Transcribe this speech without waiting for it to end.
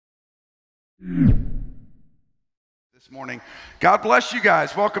This morning. God bless you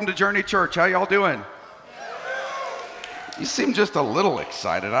guys. Welcome to Journey Church. How y'all doing? You seem just a little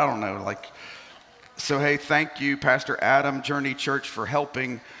excited. I don't know. So hey, thank you, Pastor Adam, Journey Church, for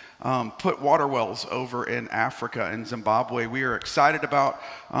helping put water wells over in Africa and Zimbabwe. We are excited about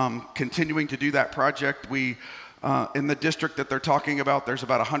continuing to do that project. In the district that they're talking about, there's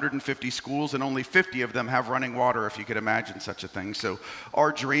about 150 schools, and only 50 of them have running water, if you could imagine such a thing. So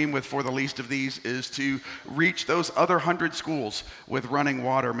our dream For the Least of These is to reach those other 100 schools with running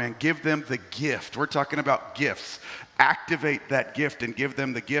water. Man, give them the gift. We're talking about gifts. Activate that gift and give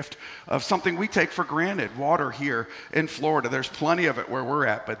them the gift of something we take for granted, water here in Florida. There's plenty of it where we're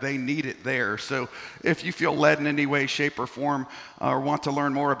at, but they need it there. So if you feel led in any way, shape, or form, or want to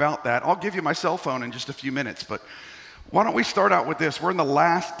learn more about that, I'll give you my cell phone in just a few minutes. But why don't we start out with this? We're in the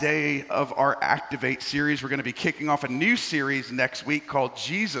last day of our Activate series. We're going to be kicking off a new series next week called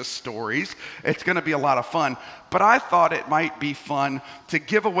Jesus Stories. It's going to be a lot of fun. But I thought it might be fun to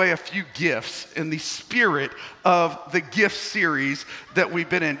give away a few gifts in the spirit of the gift series that we've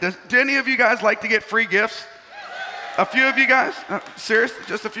been in. Do any of you guys like to get free gifts? A few of you guys? Seriously?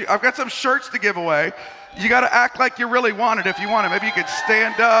 Just a few? I've got some shirts to give away. You got to act like you really want it if you want it. Maybe you could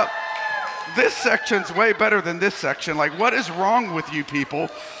stand up. This section's way better than this section. What is wrong with you people?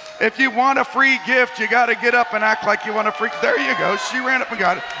 If you want a free gift, you got to get up and act like you want a free. There you go. She ran up and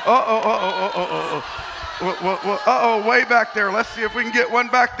got it. Way back there. Let's see if we can get one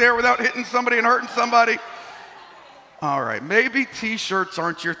back there without hitting somebody and hurting somebody. All right. Maybe T-shirts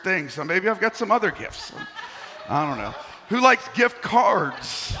aren't your thing, so maybe I've got some other gifts. I don't know. Who likes gift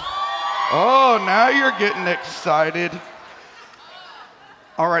cards? Oh, now you're getting excited.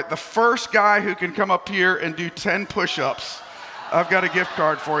 All right, the first guy who can come up here and do 10 push-ups, I've got a gift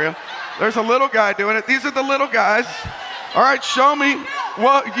card for you. There's a little guy doing it. These are the little guys. All right, show me.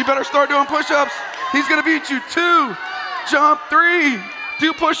 Well, you better start doing push-ups. He's going to beat you. 2, jump, 3,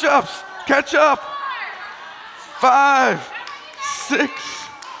 do push-ups, catch up. 5, 6,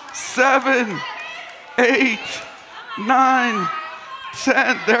 7, 8, 9,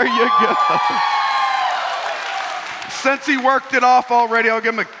 10. There you go. Since he worked it off already, I'll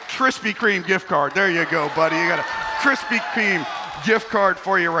give him a Krispy Kreme gift card. There you go, buddy. You got a Krispy Kreme gift card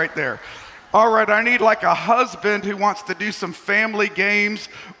for you right there. All right, I need a husband who wants to do some family games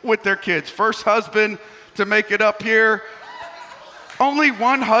with their kids. First husband to make it up here. Only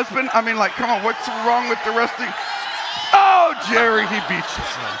one husband? Come on, what's wrong with the rest of you? Oh, Jerry, he beat you,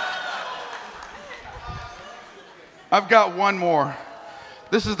 son. I've got one more.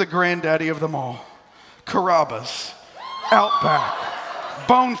 This is the granddaddy of them all. Carrabba's, Outback,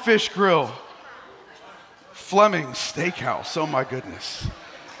 Bonefish Grill, Fleming's Steakhouse. Oh my goodness.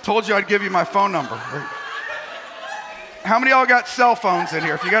 Told you I'd give you my phone number. How many of y'all got cell phones in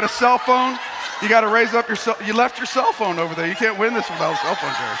here? If you got a cell phone, you got to raise up your you left your cell phone over there. You can't win this without a cell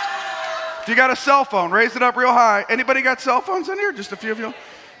phone, Jerry. If you got a cell phone, raise it up real high. Anybody got cell phones in here? Just a few of you?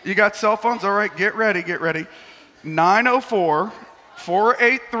 You got cell phones? All right, get ready.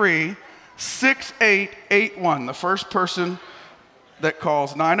 904-483-6881. The first person that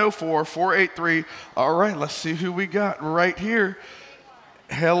calls, 904-483. All right, let's see who we got right here.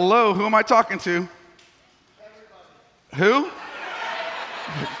 Hello, who am I talking to? Everybody. Who?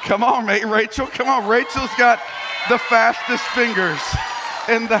 Come on, mate, Rachel. Come on, Rachel's got the fastest fingers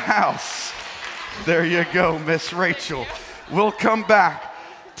in the house. There you go, Miss Rachel. We'll come back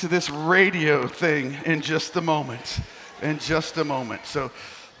to this radio thing in just a moment. So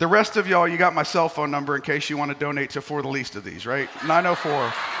the rest of y'all, you got my cell phone number in case you want to donate to For the Least of These, right?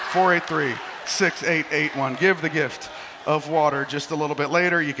 904-483-6881. Give the gift of water just a little bit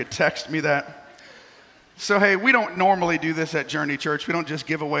later. You could text me that. So, hey, we don't normally do this at Journey Church. We don't just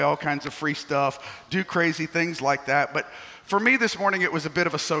give away all kinds of free stuff, do crazy things like that. But for me this morning, it was a bit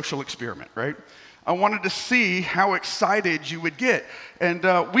of a social experiment, right? I wanted to see how excited you would get. And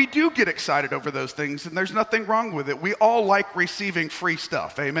we do get excited over those things, and there's nothing wrong with it. We all like receiving free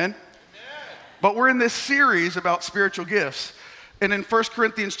stuff, amen? But we're in this series about spiritual gifts. And in 1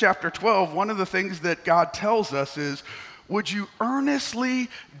 Corinthians chapter 12, one of the things that God tells us is, would you earnestly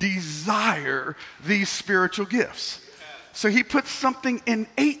desire these spiritual gifts? So he puts something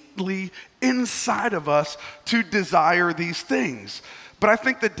innately inside of us to desire these things. But I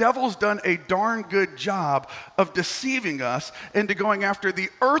think the devil's done a darn good job of deceiving us into going after the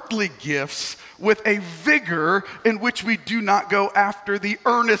earthly gifts with a vigor in which we do not go after the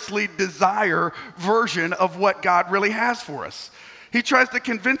earnestly desire version of what God really has for us. He tries to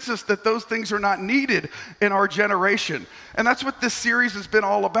convince us that those things are not needed in our generation. And that's what this series has been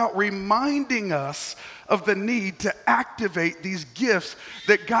all about, reminding us of the need to activate these gifts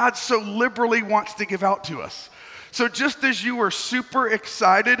that God so liberally wants to give out to us. So just as you were super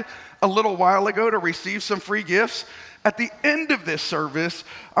excited a little while ago to receive some free gifts, at the end of this service,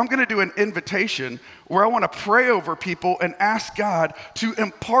 I'm going to do an invitation where I want to pray over people and ask God to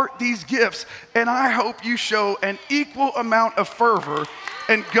impart these gifts. And I hope you show an equal amount of fervor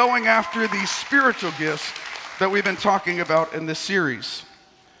in going after these spiritual gifts that we've been talking about in this series.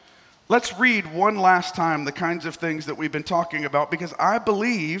 Let's read one last time the kinds of things that we've been talking about, because I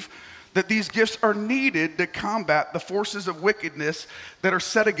believe that these gifts are needed to combat the forces of wickedness that are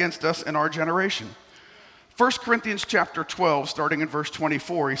set against us in our generation. 1 Corinthians chapter 12, starting in verse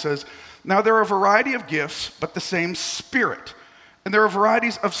 24, he says, "Now there are a variety of gifts, but the same Spirit. And there are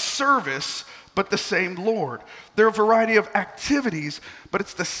varieties of service, but the same Lord. There are a variety of activities, but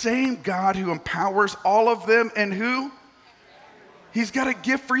it's the same God who empowers all of them." And who? He's got a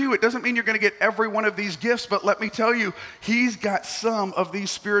gift for you. It doesn't mean you're going to get every one of these gifts, but let me tell you, he's got some of these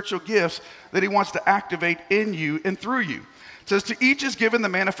spiritual gifts that he wants to activate in you and through you. It says, "To each is given the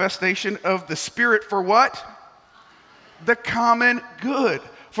manifestation of the Spirit for what? The common good,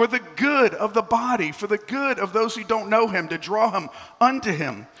 for the good of the body, for the good of those who don't know him, to draw him unto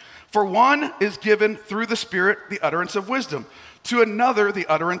him. For one is given through the Spirit the utterance of wisdom, to another the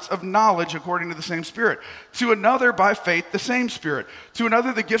utterance of knowledge according to the same Spirit, to another by faith the same Spirit, to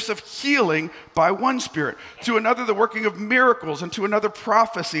another the gifts of healing by one Spirit, to another the working of miracles, and to another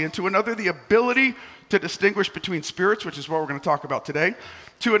prophecy, and to another the ability to distinguish between spirits," which is what we're going to talk about today,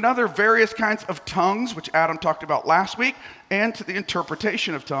 "to another various kinds of tongues," which Adam talked about last week, "and to the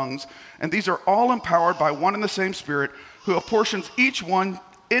interpretation of tongues. And these are all empowered by one and the same Spirit, who apportions each one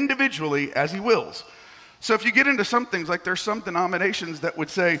individually as he wills." So if you get into some things, like there's some denominations that would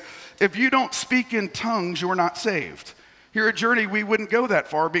say, if you don't speak in tongues, you're not saved. Here at Journey, we wouldn't go that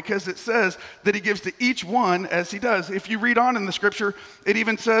far, because it says that he gives to each one as he does. If you read on in the scripture, it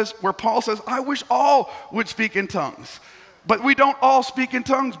even says where Paul says, "I wish all would speak in tongues." But we don't all speak in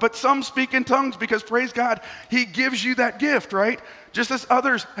tongues, but some speak in tongues because, praise God, he gives you that gift, right? Just as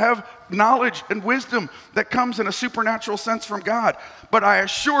others have knowledge and wisdom that comes in a supernatural sense from God. But I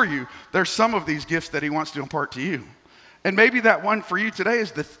assure you, there's some of these gifts that he wants to impart to you. And maybe that one for you today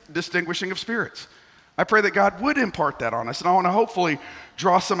is the distinguishing of spirits. I pray that God would impart that on us, and I want to hopefully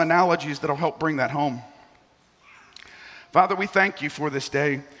draw some analogies that'll help bring that home. Father, we thank you for this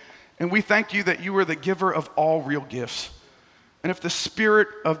day, and we thank you that you are the giver of all real gifts. And if the spirit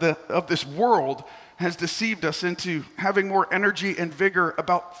of this world has deceived us into having more energy and vigor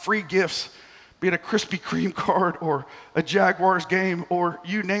about free gifts, be it a Krispy Kreme card or a Jaguars game or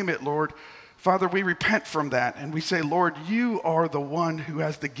you name it, Lord, Father, we repent from that, and we say, Lord, you are the one who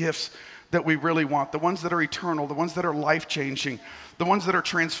has the gifts that we really want, the ones that are eternal, the ones that are life-changing, the ones that are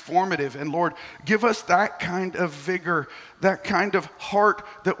transformative. And Lord, give us that kind of vigor, that kind of heart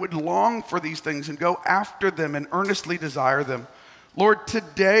that would long for these things and go after them and earnestly desire them. Lord,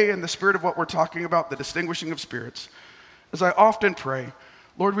 today, in the spirit of what we're talking about, the distinguishing of spirits, as I often pray,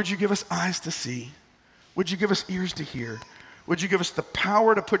 Lord, would you give us eyes to see? Would you give us ears to hear? Would you give us the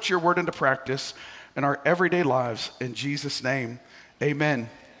power to put your word into practice in our everyday lives? In Jesus' name, amen.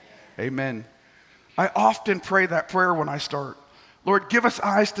 Amen. I often pray that prayer when I start. Lord, give us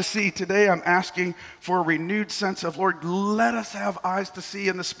eyes to see. Today I'm asking for a renewed sense of, Lord, let us have eyes to see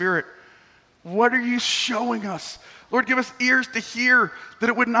in the Spirit. What are you showing us? Lord, give us ears to hear, that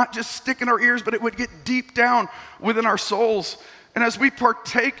it would not just stick in our ears, but it would get deep down within our souls. And as we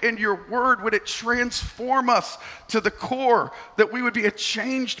partake in your word, would it transform us to the core, that we would be a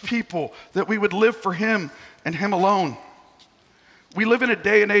changed people, that we would live for him and him alone. We live in a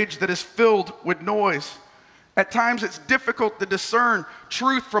day and age that is filled with noise. At times it's difficult to discern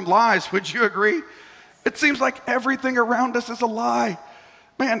truth from lies. Would you agree? It seems like everything around us is a lie.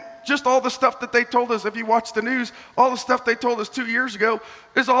 Man, just all the stuff that they told us, if you watch the news, all the stuff they told us 2 years ago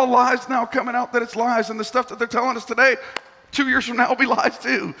is all lies now coming out that it's lies. And the stuff that they're telling us today, 2 years from now will be lies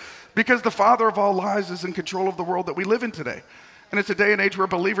too. Because the father of all lies is in control of the world that we live in today. And it's a day and age where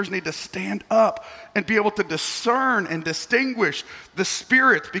believers need to stand up and be able to discern and distinguish the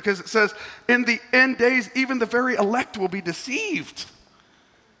spirits, because it says in the end days, even the very elect will be deceived.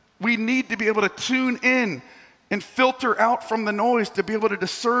 We need to be able to tune in and filter out from the noise to be able to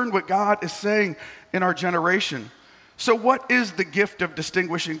discern what God is saying in our generation. So what is the gift of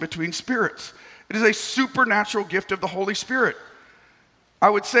distinguishing between spirits? It is a supernatural gift of the Holy Spirit. I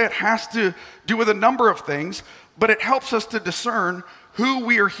would say it has to do with a number of things, but it helps us to discern who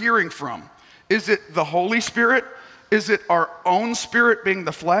we are hearing from. Is it the Holy Spirit? Is it our own spirit being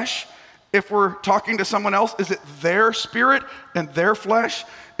the flesh? If we're talking to someone else, is it their spirit and their flesh?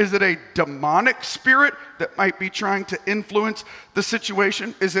 Is it a demonic spirit that might be trying to influence the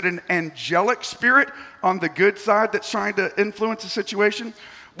situation? Is it an angelic spirit on the good side that's trying to influence the situation?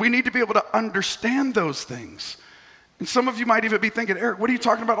 We need to be able to understand those things. And some of you might even be thinking, Eric, what are you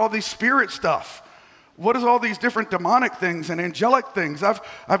talking about all these spirit stuff? What is all these different demonic things and angelic things?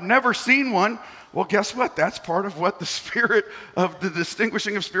 I've never seen one. Well, guess what? That's part of what the spirit of the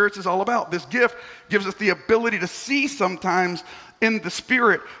distinguishing of spirits is all about. This gift gives us the ability to see sometimes in the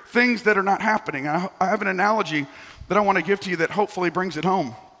spirit things that are not happening. I have an analogy that I want to give to you that hopefully brings it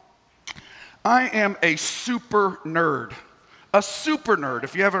home. I am a super nerd. A super nerd,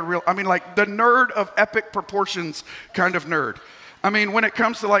 if you have a real, like the nerd of epic proportions kind of nerd. When it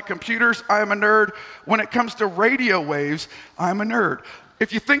comes to like computers, I am a nerd. When it comes to radio waves, I'm a nerd.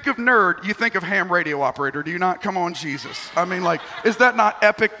 If you think of nerd, you think of ham radio operator, do you not? Come on, Jesus. Is that not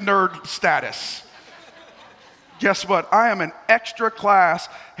epic nerd status? Guess what? I am an extra class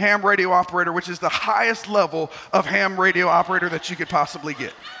ham radio operator, which is the highest level of ham radio operator that you could possibly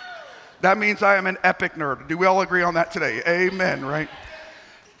get. That means I am an epic nerd. Do we all agree on that today? Amen, right?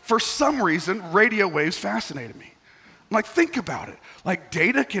 For some reason, radio waves fascinated me. Think about it.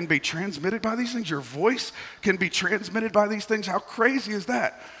 Data can be transmitted by these things. Your voice can be transmitted by these things. How crazy is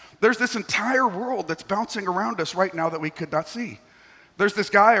that? There's this entire world that's bouncing around us right now that we could not see. There's this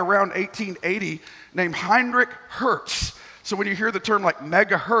guy around 1880 named Heinrich Hertz. So when you hear the term like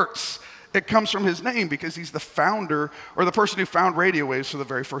megahertz, it comes from his name because he's the founder or the person who found radio waves for the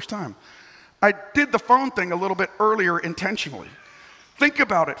very first time. I did the phone thing a little bit earlier intentionally. Think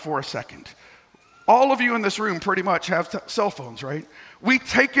about it for a second. All of you in this room pretty much have cell phones, right? We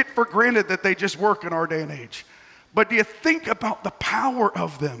take it for granted that they just work in our day and age. But do you think about the power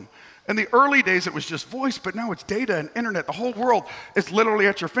of them? In the early days, it was just voice, but now it's data and internet. The whole world is literally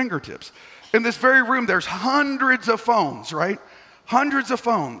at your fingertips. In this very room, there's hundreds of phones, right? Hundreds of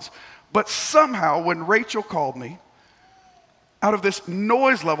phones. But somehow, when Rachel called me, out of this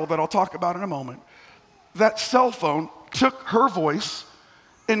noise level that I'll talk about in a moment, that cell phone took her voice,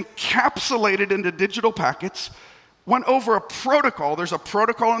 encapsulated into digital packets, went over a protocol. There's a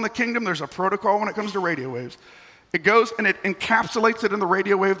protocol in the kingdom. There's a protocol when it comes to radio waves. It goes and it encapsulates it in the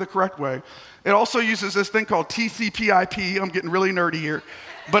radio wave the correct way. It also uses this thing called TCP/IP. I'm getting really nerdy here.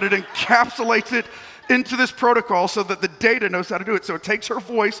 But it encapsulates it into this protocol so that the data knows how to do it. So it takes her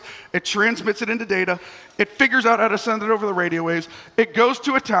voice, it transmits it into data, it figures out how to send it over the radio waves, it goes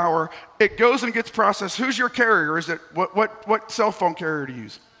to a tower, it goes and gets processed. Who's your carrier? Is it what cell phone carrier do you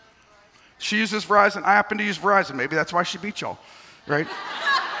use? She uses Verizon. I happen to use Verizon. Maybe that's why she beat y'all, right?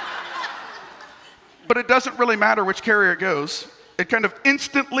 But it doesn't really matter which carrier it goes. It kind of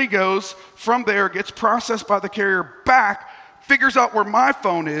instantly goes from there, gets processed by the carrier back, figures out where my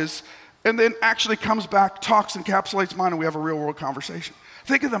phone is, and then actually comes back, talks, encapsulates mine, and we have a real-world conversation.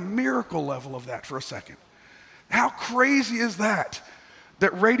 Think of the miracle level of that for a second. How crazy is that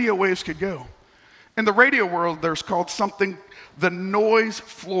radio waves could go? In the radio world, there's called something the noise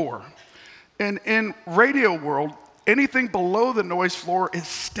floor. And in radio world, anything below the noise floor is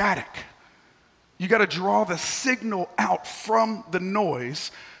static. You got to draw the signal out from the noise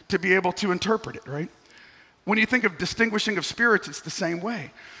to be able to interpret it, right? When you think of distinguishing of spirits, it's the same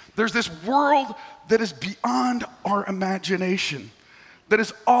way. There's this world that is beyond our imagination, that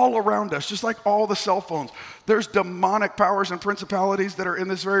is all around us, just like all the cell phones. There's demonic powers and principalities that are in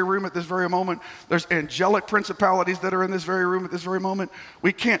this very room at this very moment. There's angelic principalities that are in this very room at this very moment.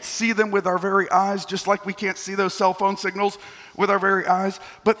 We can't see them with our very eyes, just like we can't see those cell phone signals with our very eyes.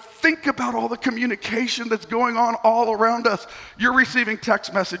 But think about all the communication that's going on all around us. You're receiving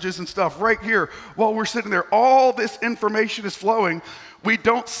text messages and stuff right here while we're sitting there. All this information is flowing. We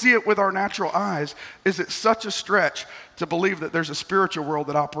don't see it with our natural eyes. Is it such a stretch to believe that there's a spiritual world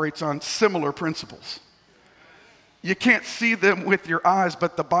that operates on similar principles? You can't see them with your eyes,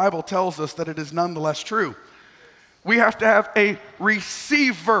 but the Bible tells us that it is nonetheless true. We have to have a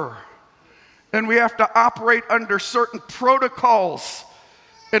receiver, and we have to operate under certain protocols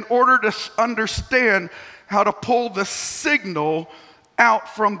in order to understand how to pull the signal out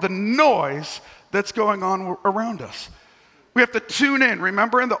from the noise that's going on around us. We have to tune in.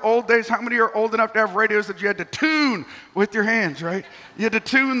 Remember in the old days, how many are old enough to have radios that you had to tune with your hands, right? You had to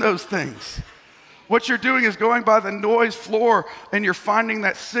tune those things. What you're doing is going by the noise floor and you're finding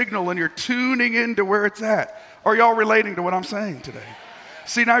that signal and you're tuning into where it's at. Are y'all relating to what I'm saying today?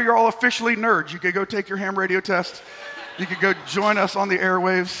 See, now you're all officially nerds. You could go take your ham radio test. You could go join us on the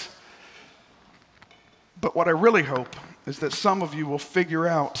airwaves. But what I really hope is that some of you will figure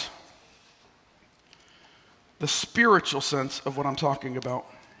out the spiritual sense of what I'm talking about.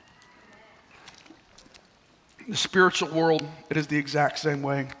 The spiritual world, it is the exact same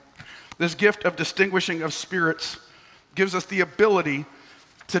way. This gift of distinguishing of spirits gives us the ability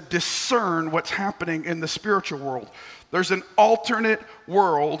to discern what's happening in the spiritual world. There's an alternate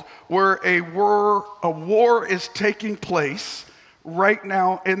world where a war is taking place right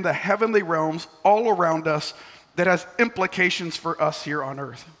now in the heavenly realms all around us that has implications for us here on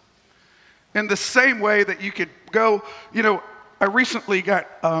earth. In the same way that you could go, I recently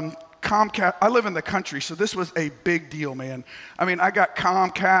got Comcast. I live in the country, so this was a big deal, man. I mean, I got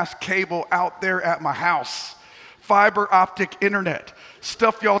Comcast cable out there at my house. Fiber optic internet.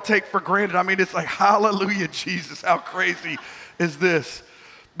 Stuff y'all take for granted. I mean, it's like, hallelujah, Jesus. How crazy is this?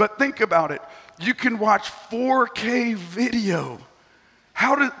 But think about it. You can watch 4K video.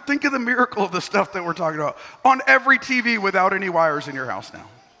 Think of the miracle of the stuff that we're talking about on every TV without any wires in your house now.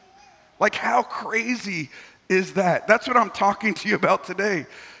 Like, how crazy is that? That's what I'm talking to you about today.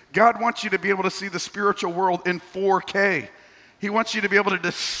 God wants you to be able to see the spiritual world in 4K. He wants you to be able to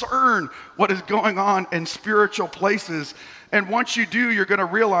discern what is going on in spiritual places. And once you do, you're going to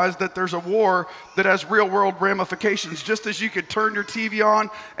realize that there's a war that has real world ramifications. Just as you could turn your TV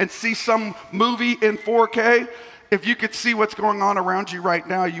on and see some movie in 4K, if you could see what's going on around you right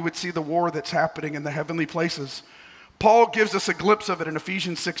now, you would see the war that's happening in the heavenly places. Paul gives us a glimpse of it in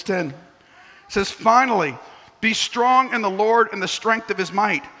Ephesians 6:10. It says, finally, be strong in the Lord and the strength of his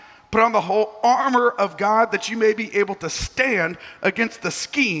might. Put on the whole armor of God that you may be able to stand against the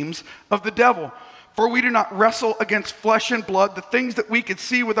schemes of the devil. For we do not wrestle against flesh and blood, the things that we could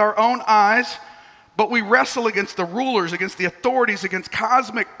see with our own eyes, but we wrestle against the rulers, against the authorities, against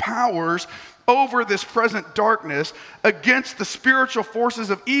cosmic powers over this present darkness, against the spiritual forces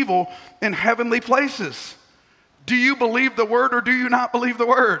of evil in heavenly places. Do you believe the word or do you not believe the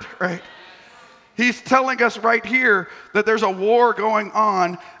word? Right? He's telling us right here that there's a war going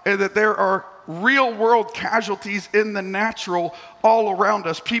on and that there are real world casualties in the natural all around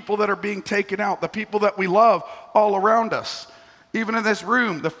us. People that are being taken out, the people that we love all around us. Even in this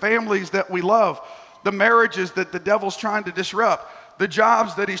room, the families that we love, the marriages that the devil's trying to disrupt, the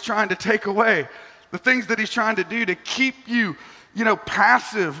jobs that he's trying to take away, the things that he's trying to do to keep you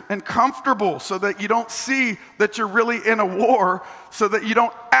passive and comfortable so that you don't see that you're really in a war, so that you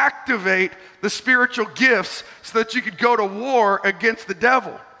don't activate the spiritual gifts so that you could go to war against the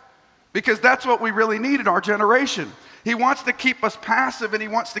devil. Because that's what we really need in our generation. He wants to keep us passive and he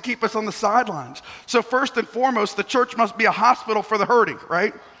wants to keep us on the sidelines. So first and foremost, the church must be a hospital for the hurting,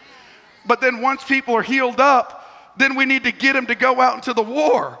 right? But then once people are healed up, then we need to get them to go out into the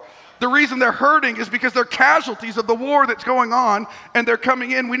war. The reason they're hurting is because they're casualties of the war that's going on, and they're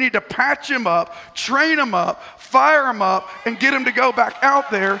coming in. We need to patch them up, train them up, fire them up, and get them to go back out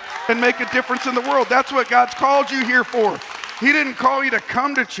there and make a difference in the world. That's what God's called you here for. He didn't call you to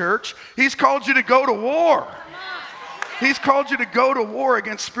come to church. He's called you to go to war. He's called you to go to war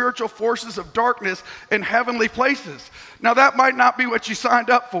against spiritual forces of darkness in heavenly places. Now, that might not be what you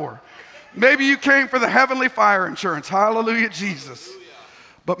signed up for. Maybe you came for the heavenly fire insurance. Hallelujah, Jesus.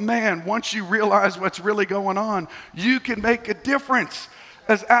 But man, once you realize what's really going on, you can make a difference.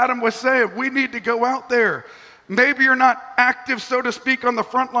 As Adam was saying, we need to go out there. Maybe you're not active, so to speak, on the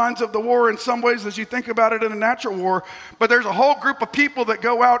front lines of the war in some ways as you think about it in a natural war, but there's a whole group of people that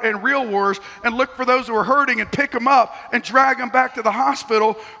go out in real wars and look for those who are hurting and pick them up and drag them back to the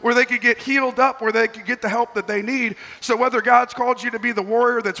hospital where they could get healed up, where they could get the help that they need. So whether God's called you to be the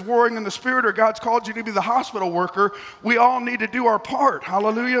warrior that's warring in the spirit or God's called you to be the hospital worker, we all need to do our part.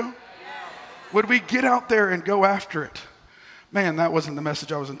 Hallelujah. Would we get out there and go after it? Man, that wasn't the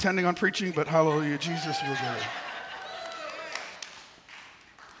message I was intending on preaching, but hallelujah, Jesus was good.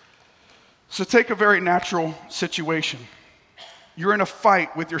 So take a very natural situation. You're in a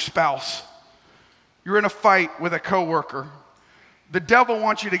fight with your spouse. You're in a fight with a coworker. The devil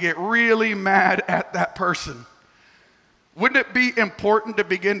wants you to get really mad at that person. Wouldn't it be important to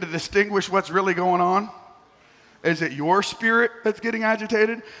begin to distinguish what's really going on? Is it your spirit that's getting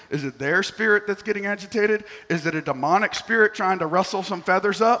agitated? Is it their spirit that's getting agitated? Is it a demonic spirit trying to rustle some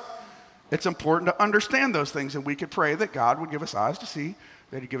feathers up? It's important to understand those things, and we could pray that God would give us eyes to see,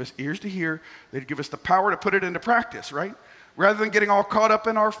 that he'd give us ears to hear, that he'd give us the power to put it into practice, right? Rather than getting all caught up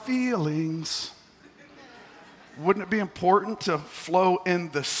in our feelings. Wouldn't it be important to flow in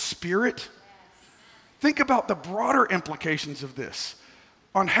the spirit? Think about the broader implications of this.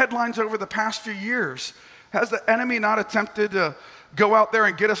 On headlines over the past few years, has the enemy not attempted to go out there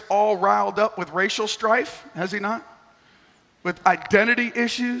and get us all riled up with racial strife? Has he not? With identity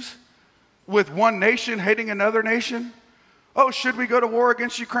issues? With one nation hating another nation? Oh, should we go to war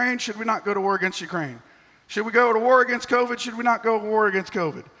against Ukraine? Should we not go to war against Ukraine? Should we go to war against COVID? Should we not go to war against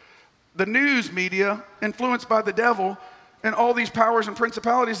COVID? The news media, influenced by the devil, and all these powers and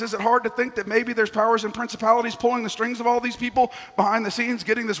principalities, is it hard to think that maybe there's powers and principalities pulling the strings of all these people behind the scenes,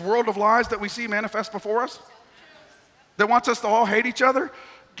 getting this world of lies that we see manifest before us? That wants us to all hate each other?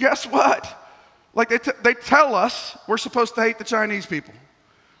 Guess what? Like they tell us we're supposed to hate the Chinese people.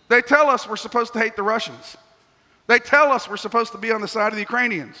 They tell us we're supposed to hate the Russians. They tell us we're supposed to be on the side of the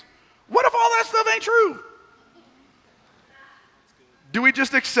Ukrainians. What if all that stuff ain't true? Do we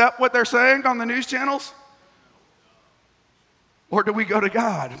just accept what they're saying on the news channels? Or do we go to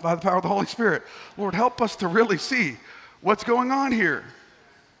God by the power of the Holy Spirit? Lord, help us to really see what's going on here.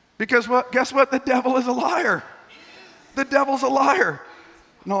 Because guess what? The devil is a liar. The devil's a liar.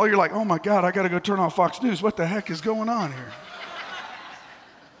 And all you're like, oh my God, I got to go turn on Fox News. What the heck is going on here?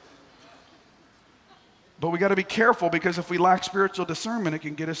 But we got to be careful, because if we lack spiritual discernment, it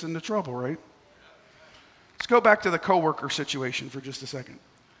can get us into trouble, right? Let's go back to the coworker situation for just a second.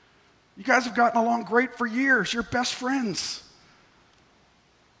 You guys have gotten along great for years. You're best friends.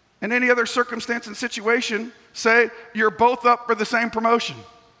 In any other circumstance and situation, say you're both up for the same promotion.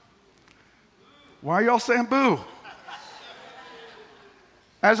 Why are y'all saying boo?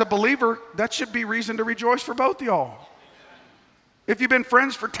 As a believer, that should be reason to rejoice for both of y'all. If you've been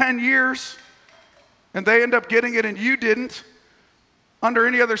friends for 10 years and they end up getting it and you didn't, under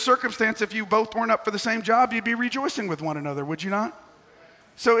any other circumstance, if you both weren't up for the same job, you'd be rejoicing with one another, would you not?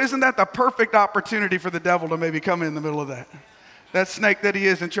 So isn't that the perfect opportunity for the devil to maybe come in the middle of that snake that he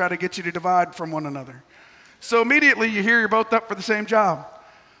is, and try to get you to divide from one another? So immediately you hear you're both up for the same job.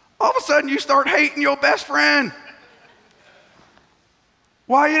 All of a sudden you start hating your best friend.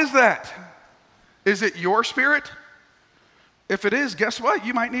 Why is that? Is it your spirit? If it is, guess what?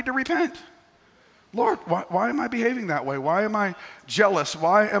 You might need to repent. Lord, why am I behaving that way? Why am I jealous?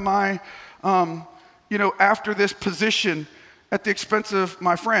 Why am I, after this position at the expense of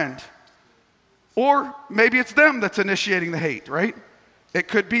my friend? Or maybe it's them that's initiating the hate, right? It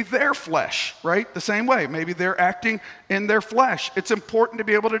could be their flesh, right? The same way. Maybe they're acting in their flesh. It's important to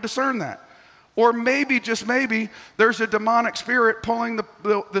be able to discern that. Or maybe, just maybe, there's a demonic spirit pulling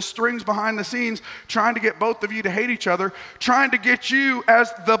the strings behind the scenes, trying to get both of you to hate each other, trying to get you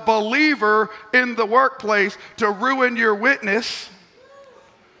as the believer in the workplace to ruin your witness,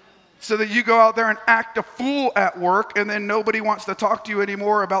 so that you go out there and act a fool at work, and then nobody wants to talk to you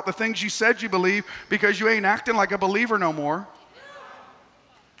anymore about the things you said you believe, because you ain't acting like a believer no more.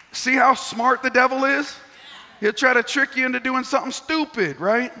 See how smart the devil is? He'll try to trick you into doing something stupid,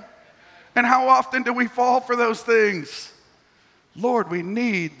 right? And how often do we fall for those things? Lord, we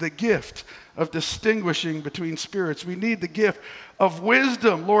need the gift of distinguishing between spirits. We need the gift of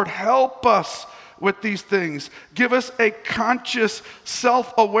wisdom. Lord, help us with these things. Give us a conscious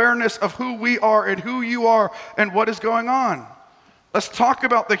self-awareness of who we are and who you are and what is going on. Let's talk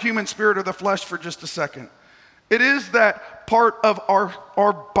about the human spirit or the flesh for just a second. It is that part of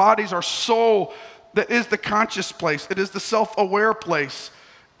our bodies, our soul, that is the conscious place. It is the self-aware place.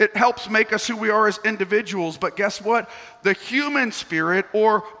 It helps make us who we are as individuals. But guess what? The human spirit,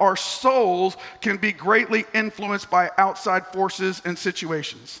 or our souls, can be greatly influenced by outside forces and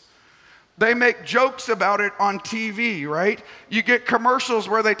situations. They make jokes about it on TV, right? You get commercials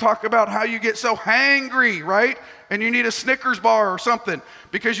where they talk about how you get so hangry, right? And you need a Snickers bar or something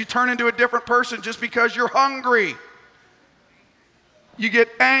because you turn into a different person just because you're hungry. You get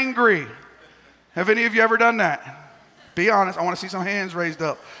angry. Have any of you ever done that? Be honest. I want to see some hands raised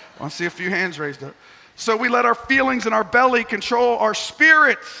up. I want to see a few hands raised up. So we let our feelings and our belly control our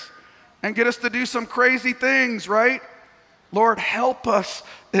spirits and get us to do some crazy things, right? Lord, help us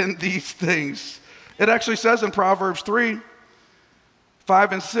in these things. It actually says in Proverbs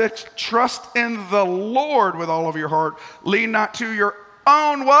 3:5-6, trust in the Lord with all of your heart. Lean not to your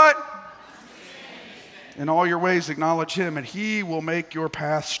own what? In all your ways acknowledge him, and he will make your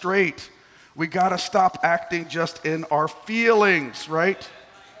path straight. We got to stop acting just in our feelings, right?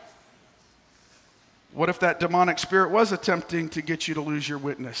 What if that demonic spirit was attempting to get you to lose your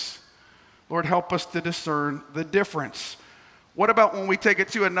witness? Lord, help us to discern the difference. What about when we take it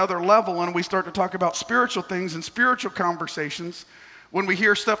to another level and we start to talk about spiritual things and spiritual conversations, when we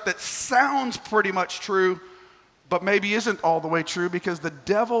hear stuff that sounds pretty much true, but maybe isn't all the way true, because the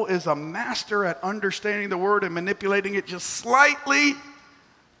devil is a master at understanding the word and manipulating it just slightly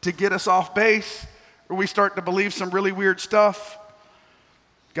to get us off base, or we start to believe some really weird stuff.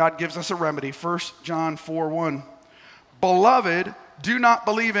 God gives us a remedy. 1 John 4:1. Beloved, do not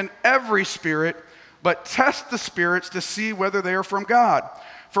believe in every spirit, but test the spirits to see whether they are from God.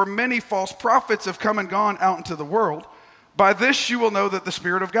 For many false prophets have come and gone out into the world. By this you will know that the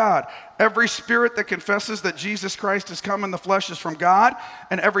Spirit of God. Every spirit that confesses that Jesus Christ has come in the flesh is from God,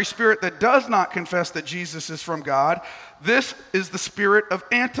 and every spirit that does not confess that Jesus is from God, this is the spirit of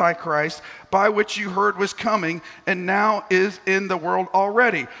Antichrist, by which you heard was coming, and now is in the world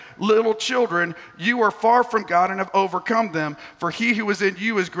already. Little children, you are far from God and have overcome them, for he who is in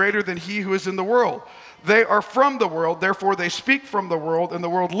you is greater than he who is in the world. They are from the world, therefore they speak from the world, and the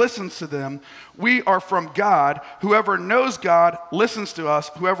world listens to them. We are from God. Whoever knows God listens to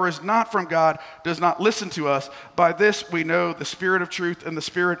us. Whoever is not from God does not listen to us. By this we know the spirit of truth and the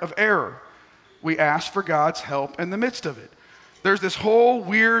spirit of error. We ask for God's help in the midst of it. There's this whole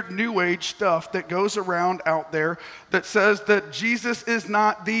weird New Age stuff that goes around out there that says that Jesus is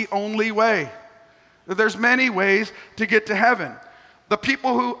not the only way. That there's many ways to get to heaven. The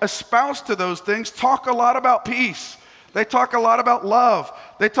people who espouse to those things talk a lot about peace. They talk a lot about love.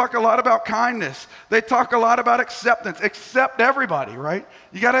 They talk a lot about kindness. They talk a lot about acceptance. Accept everybody, right?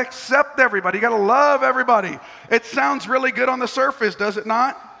 You got to accept everybody. You got to love everybody. It sounds really good on the surface, does it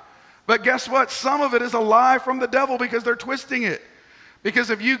not? But guess what? Some of it is a lie from the devil because they're twisting it. Because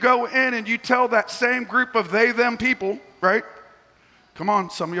if you go in and you tell that same group of they, them people, right? Come on,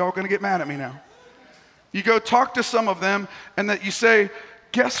 some of y'all are going to get mad at me now. You go talk to some of them and that you say,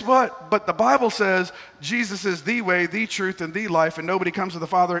 guess what? But the Bible says Jesus is the way, the truth, and the life, and nobody comes to the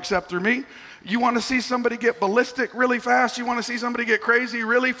Father except through me. You want to see somebody get ballistic really fast? You want to see somebody get crazy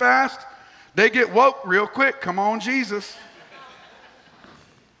really fast? They get woke real quick. Come on, Jesus.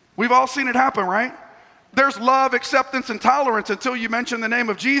 We've all seen it happen, right? There's love, acceptance, and tolerance until you mention the name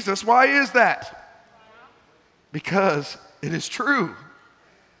of Jesus. Why is that? Because it is true.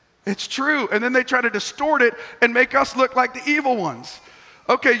 It's true. And then they try to distort it and make us look like the evil ones.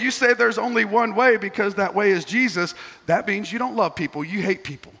 Okay, you say there's only one way because that way is Jesus. That means you don't love people. You hate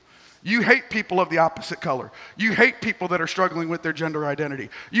people. You hate people of the opposite color. You hate people that are struggling with their gender identity.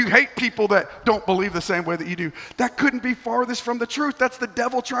 You hate people that don't believe the same way that you do. That couldn't be farthest from the truth. That's the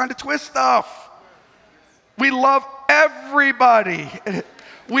devil trying to twist stuff. We love everybody.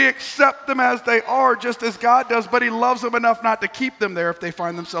 We accept them as they are, just as God does, but he loves them enough not to keep them there if they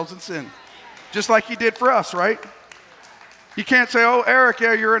find themselves in sin. Just like he did for us, right? You can't say, oh, Eric,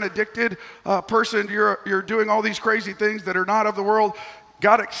 yeah, you're an addicted person. You're doing all these crazy things that are not of the world.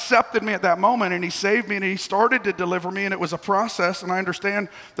 God accepted me at that moment, and he saved me, and he started to deliver me, and it was a process, and I understand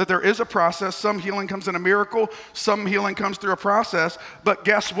that there is a process. Some healing comes in a miracle. Some healing comes through a process. But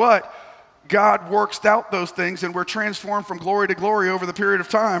guess what? God works out those things, and we're transformed from glory to glory over the period of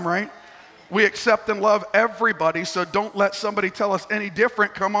time, right? We accept and love everybody, so don't let somebody tell us any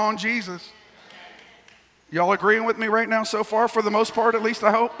different. Come on, Jesus. Y'all agreeing with me right now so far, for the most part, at least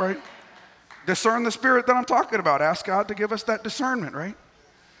I hope, right? Discern the spirit that I'm talking about. Ask God to give us that discernment, right?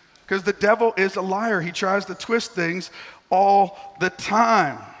 Because the devil is a liar. He tries to twist things all the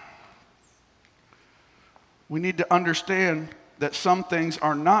time. We need to understand that some things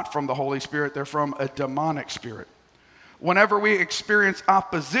are not from the Holy Spirit, they're from a demonic spirit. Whenever we experience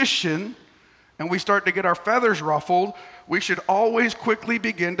opposition and we start to get our feathers ruffled, we should always quickly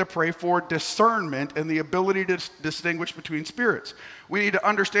begin to pray for discernment and the ability to distinguish between spirits. We need to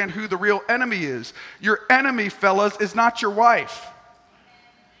understand who the real enemy is. Your enemy, fellas, is not your wife.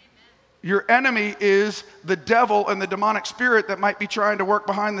 Your enemy is the devil and the demonic spirit that might be trying to work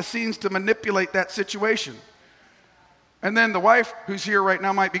behind the scenes to manipulate that situation. And then the wife who's here right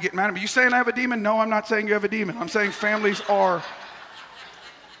now might be getting mad at me. You saying I have a demon? No, I'm not saying you have a demon. I'm saying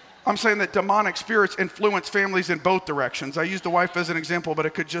I'm saying that demonic spirits influence families in both directions. I use the wife as an example, but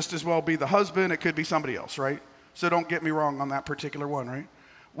it could just as well be the husband. It could be somebody else, right? So don't get me wrong on that particular one, right?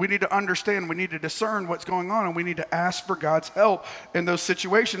 We need to understand, we need to discern what's going on, and we need to ask for God's help in those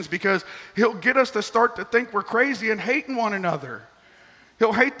situations, because he'll get us to start to think we're crazy and hating one another.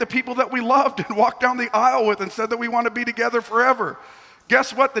 He'll hate the people that we loved and walked down the aisle with and said that we want to be together forever.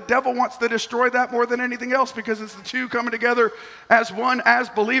 Guess what? The devil wants to destroy that more than anything else, because it's the two coming together as one, as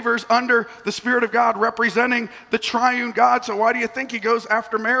believers under the Spirit of God, representing the triune God. So why do you think he goes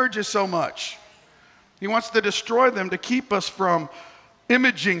after marriages so much? He wants to destroy them to keep us from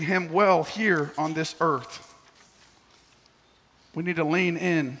imaging him well here on this earth. We need to lean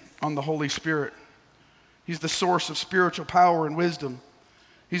in on the Holy Spirit. He's the source of spiritual power and wisdom.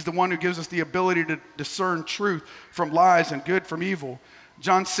 He's the one who gives us the ability to discern truth from lies and good from evil.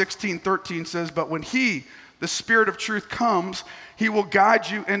 John 16:13 says, but when he, the Spirit of truth, comes, he will guide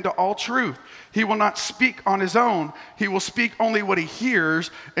you into all truth. He will not speak on his own. He will speak only what he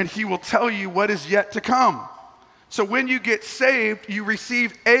hears, and he will tell you what is yet to come. So when you get saved, you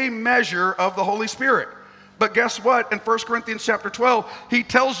receive a measure of the Holy Spirit. But guess what? In 1 Corinthians chapter 12, he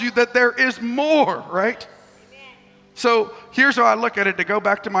tells you that there is more, right? So here's how I look at it, to go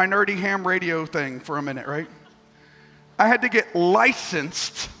back to my nerdy ham radio thing for a minute, right? I had to get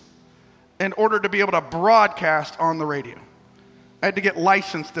licensed in order to be able to broadcast on the radio. I had to get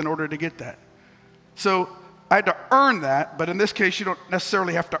licensed in order to get that. So I had to earn that, but in this case, you don't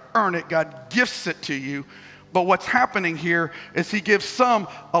necessarily have to earn it. God gifts it to you. But what's happening here is he gives some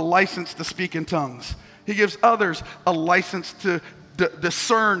a license to speak in tongues. He gives others a license to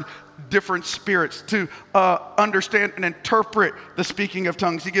discern different spirits, to understand and interpret the speaking of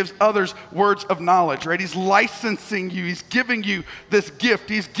tongues. He gives others words of knowledge, right? He's licensing you. He's giving you this gift.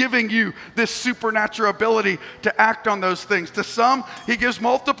 He's giving you this supernatural ability to act on those things. To some, he gives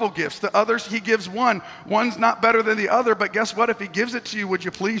multiple gifts. To others, he gives one. One's not better than the other, but guess what? If he gives it to you, would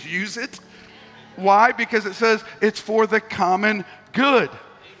you please use it? Why? Because it says it's for the common good.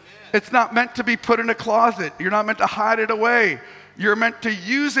 It's not meant to be put in a closet. You're not meant to hide it away. You're meant to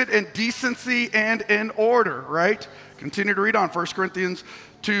use it in decency and in order, right? Continue to read on 1 Corinthians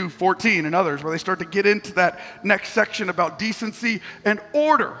 2:14 and others, where they start to get into that next section about decency and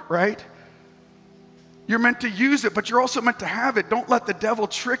order, right? You're meant to use it, but you're also meant to have it. Don't let the devil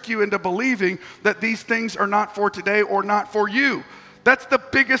trick you into believing that these things are not for today or not for you. That's the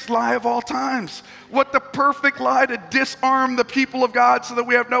biggest lie of all times. What the perfect lie to disarm the people of God so that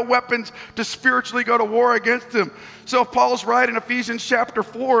we have no weapons to spiritually go to war against them. So if Paul's right in Ephesians chapter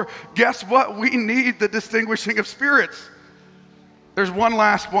 4, guess what? We need the distinguishing of spirits. There's one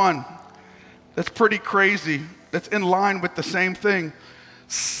last one that's pretty crazy, that's in line with the same thing.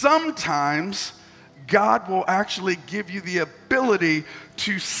 Sometimes God will actually give you the ability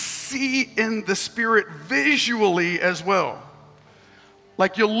to see in the spirit visually as well.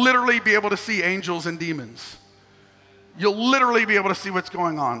 Like you'll literally be able to see angels and demons. You'll literally be able to see what's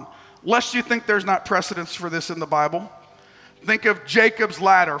going on. Lest you think there's not precedence for this in the Bible, think of Jacob's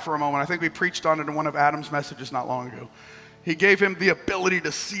ladder for a moment. I think we preached on it in one of Adam's messages not long ago. He gave him the ability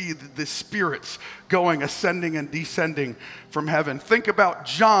to see the spirits going, ascending and descending from heaven. Think about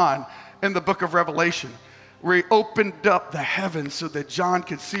John in the book of Revelation, where he opened up the heavens so that John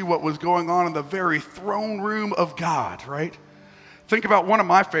could see what was going on in the very throne room of God, right? Think about one of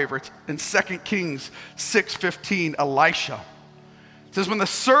my favorites in 2 Kings 6:15, Elisha. It says, when the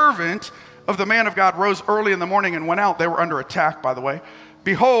servant of the man of God rose early in the morning and went out, they were under attack, by the way.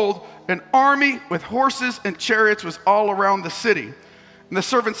 Behold, an army with horses and chariots was all around the city. And the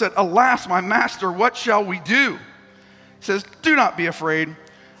servant said, alas, my master, what shall we do? He says, do not be afraid.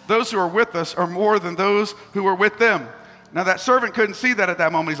 Those who are with us are more than those who are with them. Now that servant couldn't see that at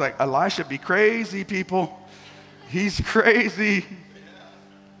that moment. He's like, Elisha be crazy, people. He's crazy.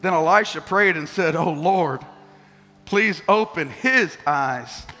 Then Elisha prayed and said, oh Lord, please open his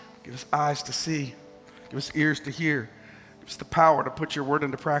eyes. Give us eyes to see. Give us ears to hear. Give us the power to put your word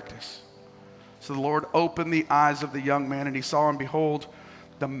into practice. So the Lord opened the eyes of the young man, and he saw, and behold,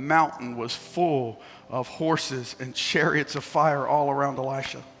 the mountain was full of horses and chariots of fire all around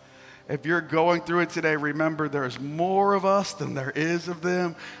Elisha. If you're going through it today, remember there's more of us than there is of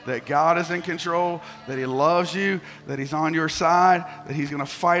them, that God is in control, that he loves you, that he's on your side, that he's going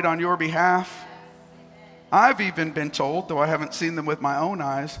to fight on your behalf. I've even been told, though I haven't seen them with my own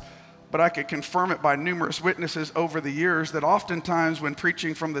eyes, but I could confirm it by numerous witnesses over the years, that oftentimes when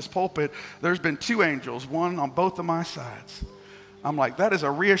preaching from this pulpit, there's been two angels, one on both of my sides. I'm like, that is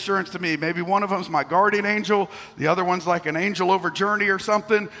a reassurance to me. Maybe one of them's my guardian angel, the other one's like an angel over journey or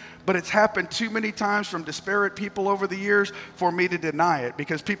something. But it's happened too many times from disparate people over the years for me to deny it,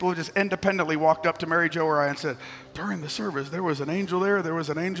 because people have just independently walked up to Mary Jo or I and said, during the service, there was an angel there, there was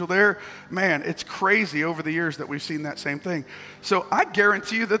an angel there. Man, it's crazy over the years that we've seen that same thing. So I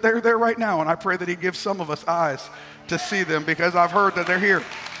guarantee you that they're there right now, and I pray that he gives some of us eyes to see them, because I've heard that they're here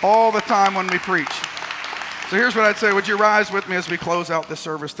all the time when we preach. So here's what I'd say. Would you rise with me as we close out this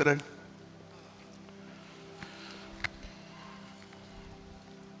service today?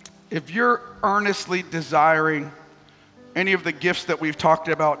 If you're earnestly desiring any of the gifts that we've talked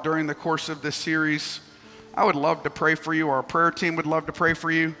about during the course of this series, I would love to pray for you. Our prayer team would love to pray for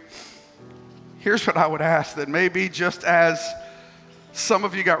you. Here's what I would ask, that maybe just as some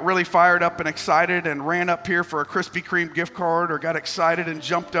of you got really fired up and excited and ran up here for a Krispy Kreme gift card, or got excited and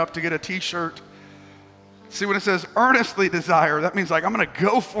jumped up to get a t-shirt. See, when it says earnestly desire, that means like I'm going to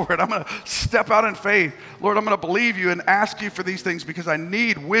go for it. I'm going to step out in faith. Lord, I'm going to believe you and ask you for these things because I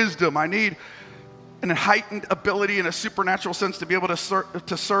need wisdom. I need an heightened ability in a supernatural sense to be able to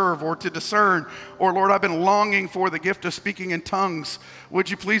serve or to discern. Or Lord, I've been longing for the gift of speaking in tongues. Would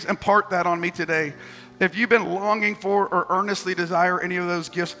you please impart that on me today? If you've been longing for or earnestly desire any of those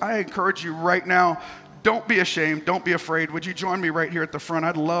gifts, I encourage you right now, Don't be ashamed. Don't be afraid. Would you join me right here at the front?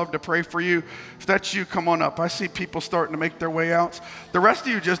 I'd love to pray for you. If that's you, come on up. I see people starting to make their way out. The rest of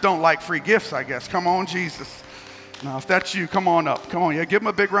you just don't like free gifts, I guess. Come on, Jesus. Now, if that's you, come on up. Come on. Yeah, give him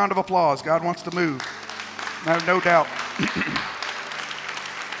a big round of applause. God wants to move. I have no doubt.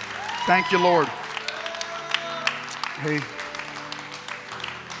 Thank you, Lord. Hey.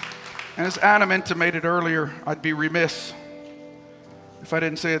 And as Adam intimated earlier, I'd be remiss if I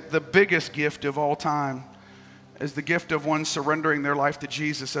didn't say it. The biggest gift of all time is the gift of one surrendering their life to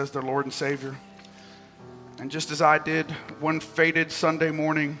Jesus as their Lord and Savior. And just as I did one fated Sunday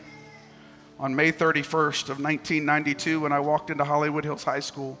morning on May 31st of 1992 when I walked into Hollywood Hills High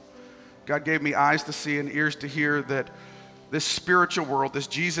School, God gave me eyes to see and ears to hear that this spiritual world, this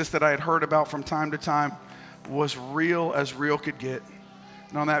Jesus that I had heard about from time to time, was real as real could get.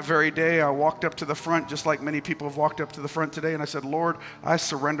 And on that very day, I walked up to the front, just like many people have walked up to the front today, and I said, Lord, I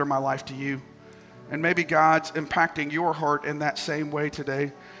surrender my life to you. And maybe God's impacting your heart in that same way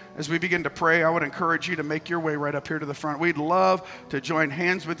today. As we begin to pray, I would encourage you to make your way right up here to the front. We'd love to join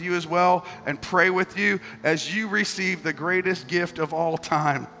hands with you as well and pray with you as you receive the greatest gift of all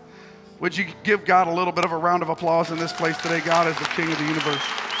time. Would you give God a little bit of a round of applause in this place today? God is the King of the universe.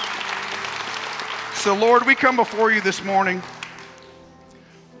 So, Lord, we come before you this morning,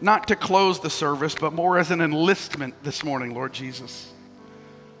 not to close the service, but more as an enlistment this morning, Lord Jesus.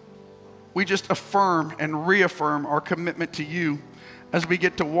 We just affirm and reaffirm our commitment to you as we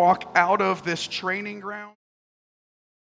get to walk out of this training ground.